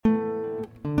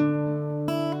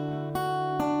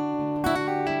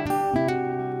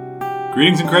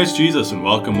Greetings in Christ Jesus, and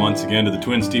welcome once again to the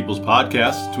Twin Steeples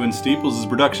podcast. Twin Steeples is a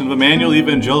production of Emmanuel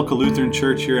Evangelical Lutheran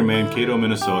Church here in Mankato,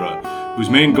 Minnesota, whose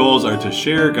main goals are to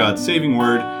share God's saving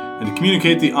word and to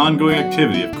communicate the ongoing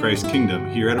activity of Christ's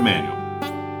kingdom here at Emmanuel.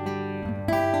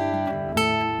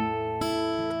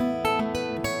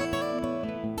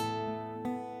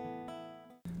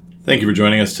 Thank you for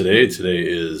joining us today. Today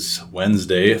is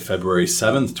Wednesday, February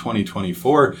 7th,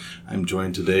 2024. I'm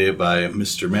joined today by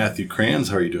Mr. Matthew Kranz.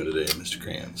 How are you doing today, Mr.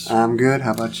 Kranz? I'm good.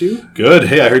 How about you? Good.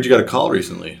 Hey, I heard you got a call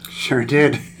recently. Sure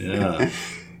did. Yeah.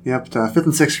 Yep, 5th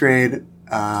and 6th grade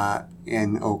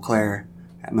in Eau Claire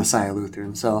at Messiah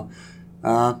Lutheran. So,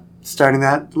 starting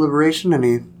that deliberation,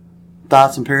 any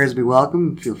thoughts and prayers would be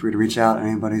welcome. Feel free to reach out to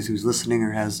anybody who's listening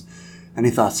or has any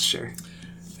thoughts to share.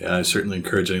 Yeah, I certainly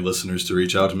encourage any listeners to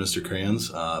reach out to Mr.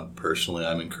 Kranz. Personally,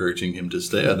 I'm encouraging him to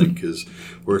stay. I think his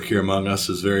work here among us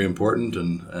is very important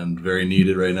and very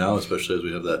needed right now, especially as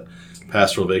we have that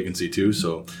pastoral vacancy too.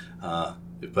 So,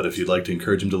 but if you'd like to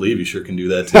encourage him to leave, you sure can do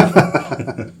that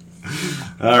too.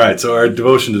 All right, so our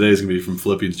devotion today is going to be from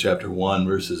Philippians chapter 1,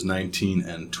 verses 19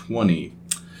 and 20.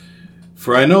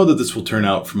 For I know that this will turn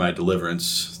out for my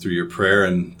deliverance through your prayer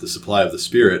and the supply of the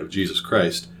Spirit of Jesus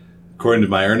Christ, according to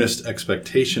my earnest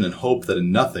expectation and hope that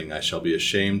in nothing I shall be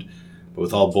ashamed, but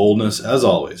with all boldness, as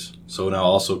always, so now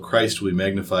also Christ will be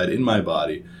magnified in my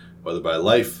body, whether by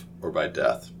life or by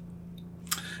death.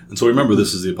 And so remember,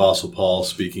 this is the Apostle Paul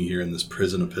speaking here in this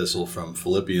prison epistle from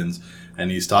Philippians,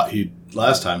 and he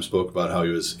last time spoke about how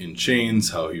he was in chains,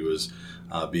 how he was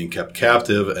being kept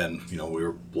captive, and we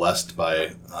were blessed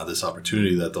by this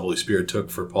opportunity that the Holy Spirit took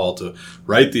for Paul to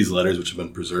write these letters, which have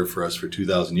been preserved for us for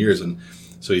 2,000 years. And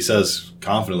so he says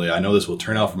confidently, I know this will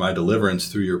turn out for my deliverance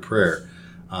through your prayer.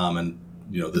 And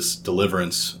this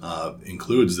deliverance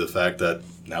includes the fact that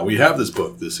now we have this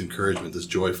book, this encouragement, this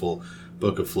joyful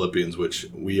book of Philippians, which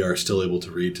we are still able to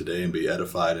read today and be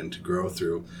edified and to grow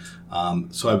through.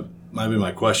 So maybe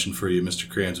my question for you, Mr.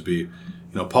 Kranz, would be,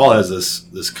 Paul has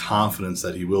this confidence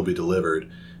that he will be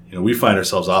delivered. We find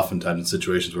ourselves oftentimes in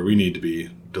situations where we need to be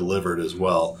delivered as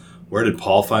well. Where did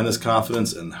Paul find this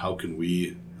confidence, and how can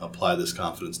we apply this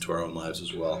confidence to our own lives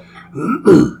as well?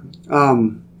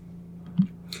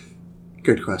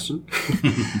 Good question.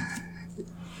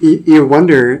 You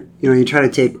wonder, you try to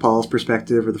take Paul's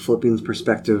perspective or the Philippians'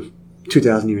 perspective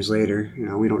 2,000 years later.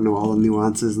 We don't know all the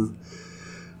nuances and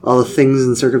all the things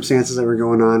and circumstances that were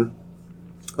going on.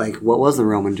 Like, what was the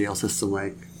Roman jail system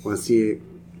like? Was he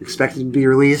expected to be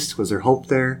released? Was there hope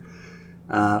there?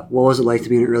 What was it like to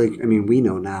be in it really? We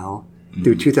know now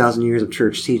through 2,000 years of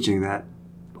church teaching that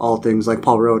all things, like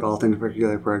Paul wrote, all things work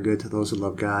together for our good to those who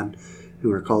love God,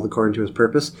 who are called according to his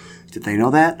purpose. Did they know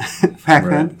that back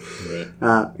then?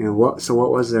 Right.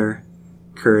 What was their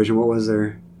courage and what was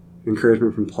their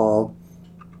encouragement from Paul?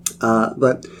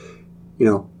 But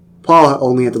Paul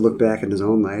only had to look back at his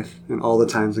own life and all the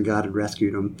times that God had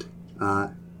rescued him.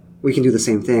 We can do the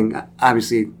same thing.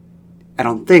 Obviously, I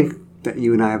don't think that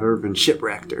you and I have ever been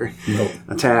shipwrecked or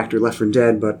attacked or left for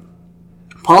dead, but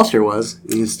Paul sure was.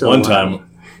 And he's still one time,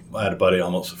 I had a buddy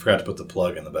almost forgot to put the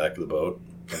plug in the back of the boat.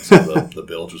 And so the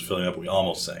bilge was filling up. We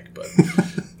almost sank, but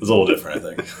it was a little different,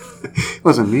 I think. It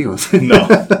wasn't me, was it? No.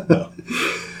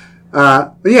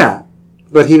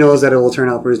 But he knows that it will turn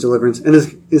out for his deliverance. And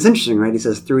it's interesting, right? He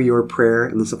says, through your prayer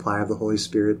and the supply of the Holy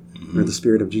Spirit, or the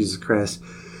Spirit of Jesus Christ.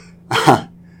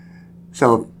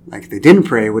 So, like, if they didn't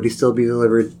pray, would he still be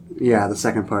delivered? Yeah, the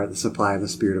second part, the supply of the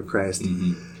Spirit of Christ.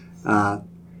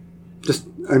 Just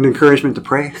an encouragement to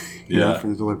pray for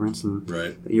the deliverance. And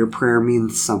that your prayer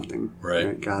means something.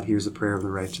 Right. God hears the prayer of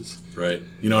the righteous. Right.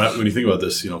 When you think about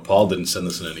this, Paul didn't send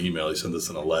this in an email. He sent this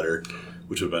in a letter,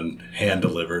 which would have been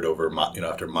hand-delivered over,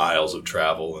 after miles of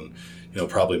travel and,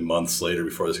 probably months later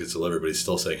before this gets delivered. But he's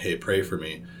still saying, hey, pray for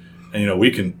me. And, we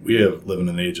live in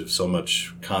an age of so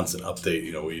much constant update.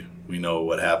 We know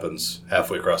what happens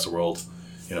halfway across the world.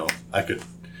 I could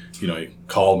you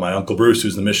call my Uncle Bruce,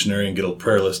 who's the missionary, and get a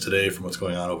prayer list today from what's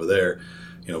going on over there.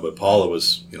 But Paul, it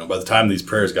was, by the time these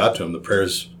prayers got to him, the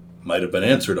prayers might have been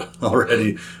answered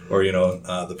already, or,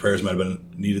 the prayers might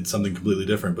have needed something completely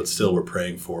different, but still we're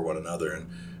praying for one another. And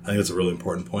I think that's a really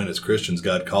important point. As Christians,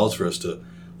 God calls for us to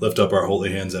lift up our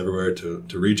holy hands everywhere, to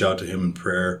reach out to him in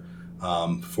prayer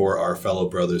for our fellow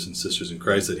brothers and sisters in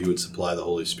Christ, that he would supply the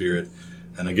Holy Spirit.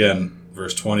 And again,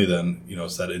 verse 20 then,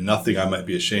 it's that in nothing I might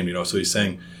be ashamed. So he's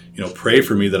saying, pray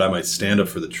for me that I might stand up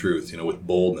for the truth, with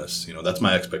boldness. That's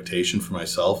my expectation for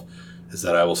myself, is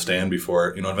that I will stand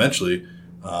before, eventually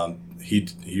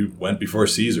he went before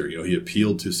Caesar. He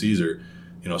appealed to Caesar.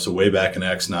 So way back in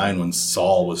Acts 9, when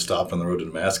Saul was stopped on the road to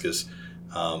Damascus,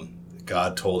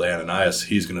 God told Ananias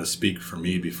he's going to speak for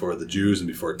me before the Jews and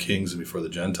before kings and before the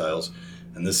Gentiles.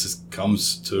 And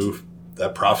comes to,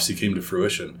 that prophecy came to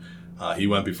fruition. He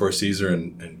went before Caesar,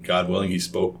 and God willing, he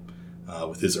spoke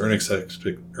with his earnest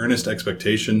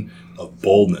expectation of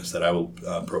boldness that I will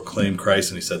proclaim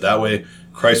Christ. And he said that way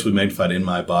Christ would be magnified in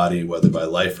my body, whether by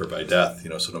life or by death.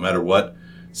 So no matter what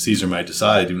Caesar might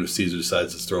decide, even if Caesar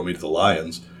decides to throw me to the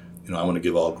lions, I want to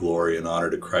give all glory and honor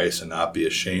to Christ and not be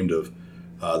ashamed of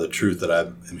the truth that I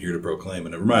am here to proclaim.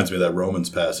 And it reminds me of that Romans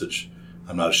passage,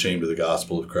 I'm not ashamed of the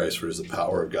gospel of Christ, for it is the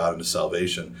power of God unto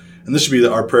salvation. And this should be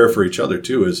our prayer for each other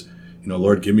too, is,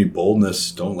 Lord, give me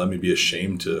boldness. Don't let me be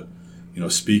ashamed to,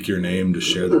 speak your name, to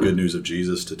share the good news of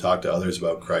Jesus, to talk to others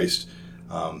about Christ.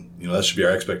 That should be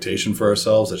our expectation for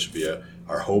ourselves. That should be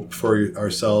our hope for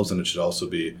ourselves. And it should also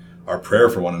be our prayer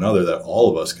for one another, that all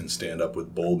of us can stand up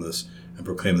with boldness and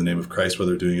proclaim the name of Christ,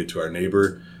 whether we're doing it to our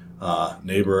neighbor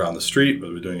on the street,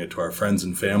 whether we're doing it to our friends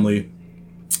and family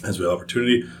as we have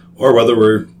opportunity, or whether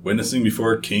we're witnessing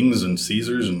before kings and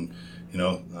Caesars and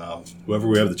whoever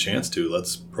we have the chance to.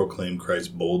 Let's proclaim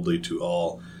Christ boldly to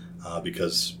all,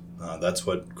 because that's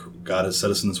what God has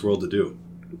set us in this world to do.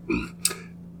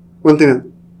 One thing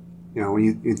that,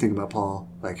 when you think about Paul,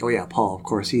 like, oh yeah, Paul, of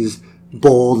course, he's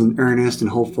bold and earnest and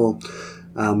hopeful.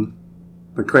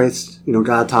 But Christ,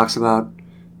 God talks about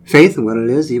faith and what it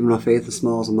is, even though faith is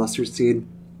small as a mustard seed.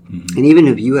 Mm-hmm. And even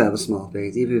if you have a small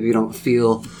faith, even if you don't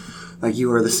feel like you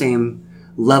are the same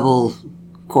level,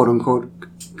 quote unquote,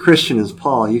 Christian as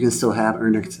Paul, you can still have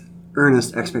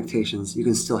earnest expectations. You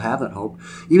can still have that hope.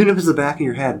 Even if it's the back of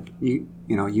your head, you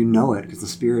know it, because the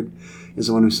Spirit is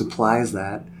the one who supplies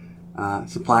that,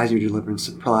 supplies your deliverance,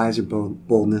 supplies your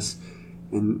boldness,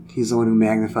 and He's the one who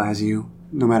magnifies you,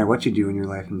 no matter what you do in your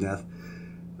life and death,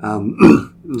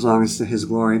 as long as it's to His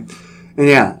glory. And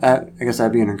yeah, I guess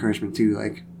that'd be an encouragement too.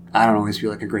 Like, I don't always feel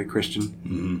like a great Christian.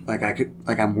 Mm-hmm.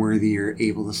 Like I'm worthy or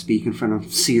able to speak in front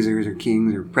of Caesars or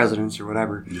kings or presidents or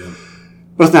whatever. Yeah.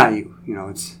 But it's not you.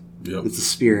 It's the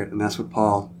Spirit, and that's what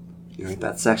Paul,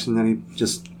 that section that he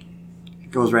just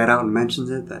goes right out and mentions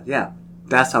it.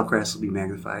 That's how Christ will be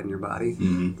magnified in your body.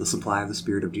 Mm-hmm. The supply of the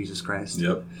Spirit of Jesus Christ.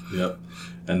 Yep.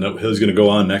 And he's going to go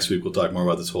on next week. We'll talk more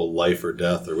about this whole life or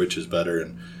death or which is better.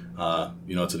 And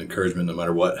it's an encouragement no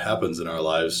matter what happens in our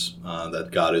lives, that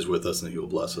God is with us and that He will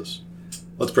bless us.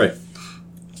 Let's pray.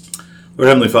 Lord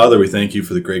Heavenly Father, we thank You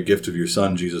for the great gift of Your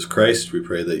Son, Jesus Christ. We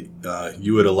pray that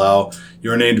You would allow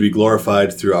Your name to be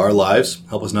glorified through our lives.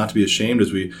 Help us not to be ashamed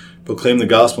as we proclaim the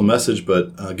gospel message,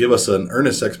 but give us an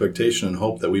earnest expectation and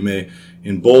hope that we may,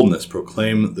 in boldness,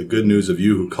 proclaim the good news of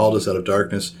You who called us out of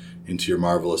darkness into Your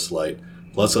marvelous light.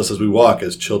 Bless us as we walk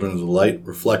as children of the light,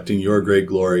 reflecting Your great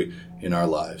glory in our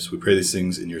lives. We pray these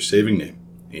things in Your saving name.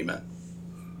 Amen.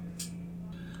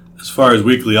 As far as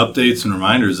weekly updates and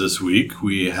reminders this week,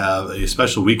 we have a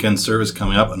special weekend service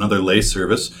coming up, another lay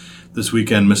service. This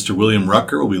weekend, Mr. William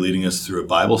Rucker will be leading us through a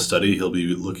Bible study. He'll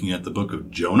be looking at the book of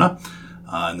Jonah.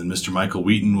 And then Mr. Michael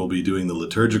Wheaton will be doing the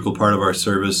liturgical part of our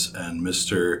service, and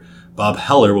Mr. Bob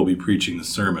Heller will be preaching the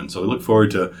sermon. So we look forward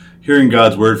to hearing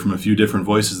God's word from a few different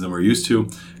voices than we're used to,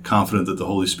 confident that the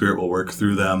Holy Spirit will work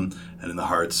through them and in the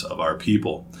hearts of our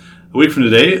people. A week from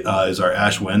today is our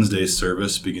Ash Wednesday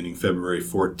service beginning February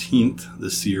 14th.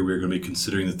 This year we're going to be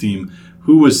considering the theme,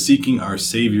 Who Was Seeking Our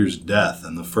Savior's Death?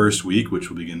 And the first week, which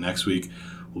will begin next week,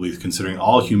 we'll be considering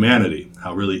all humanity,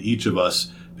 how really each of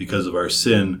us, because of our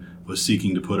sin, was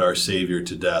seeking to put our Savior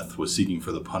to death, was seeking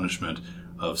for the punishment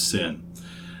of sin.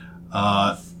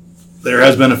 There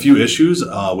has been a few issues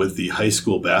with the high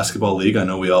school basketball league. I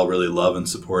know we all really love and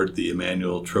support the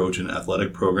Emmanuel Trojan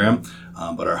athletic program,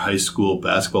 but our high school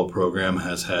basketball program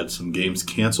has had some games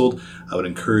canceled. I would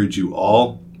encourage you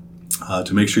all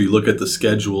to make sure you look at the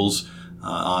schedules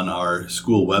on our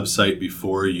school website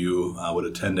before you would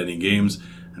attend any games,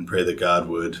 and pray that God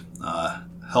would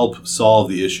help solve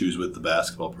the issues with the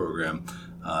basketball program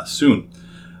soon.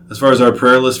 As far as our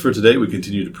prayer list for today, we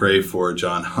continue to pray for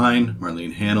John Hein,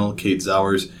 Marlene Hanel, Kate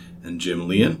Sauers, and Jim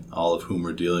Lien, all of whom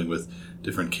are dealing with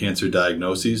different cancer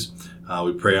diagnoses.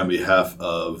 We pray on behalf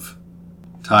of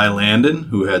Ty Landon,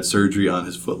 who had surgery on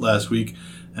his foot last week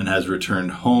and has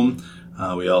returned home.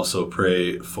 We also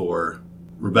pray for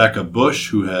Rebekah Busch,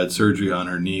 who had surgery on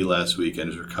her knee last week and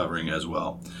is recovering as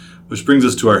well. Which brings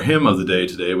us to our hymn of the day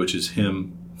today, which is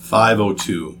hymn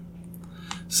 502.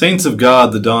 Saints of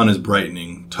God, the dawn is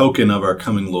brightening, token of our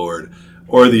coming Lord.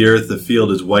 O'er the earth the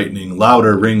field is whitening,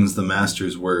 louder rings the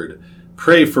Master's word.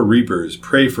 Pray for reapers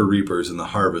in the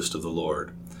harvest of the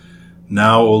Lord.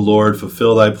 Now, O Lord,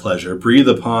 fulfill Thy pleasure, breathe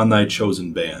upon Thy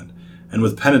chosen band, and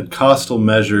with Pentecostal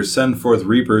measure send forth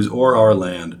reapers o'er our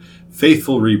land.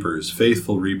 faithful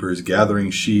reapers,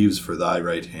 gathering sheaves for thy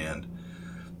right hand.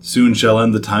 Soon shall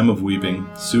end the time of weeping,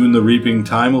 soon the reaping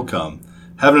time will come.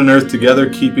 Heaven and earth together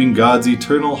keeping God's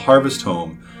eternal harvest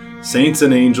home. Saints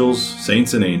and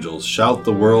angels, shout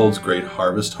the world's great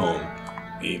harvest home.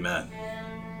 Amen.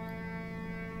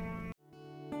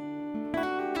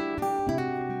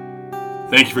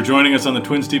 Thank you for joining us on the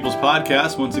Twin Steeples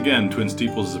podcast. Once again, Twin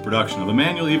Steeples is a production of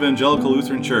Emmanuel Evangelical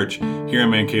Lutheran Church here in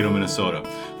Mankato, Minnesota.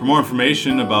 For more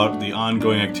information about the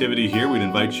ongoing activity here, we'd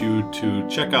invite you to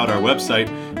check out our website,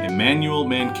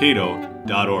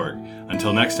 emmanuelmankato.org.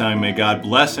 Until next time, may God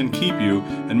bless and keep you,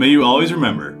 and may you always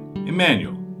remember,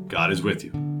 Emmanuel, God is with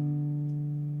you.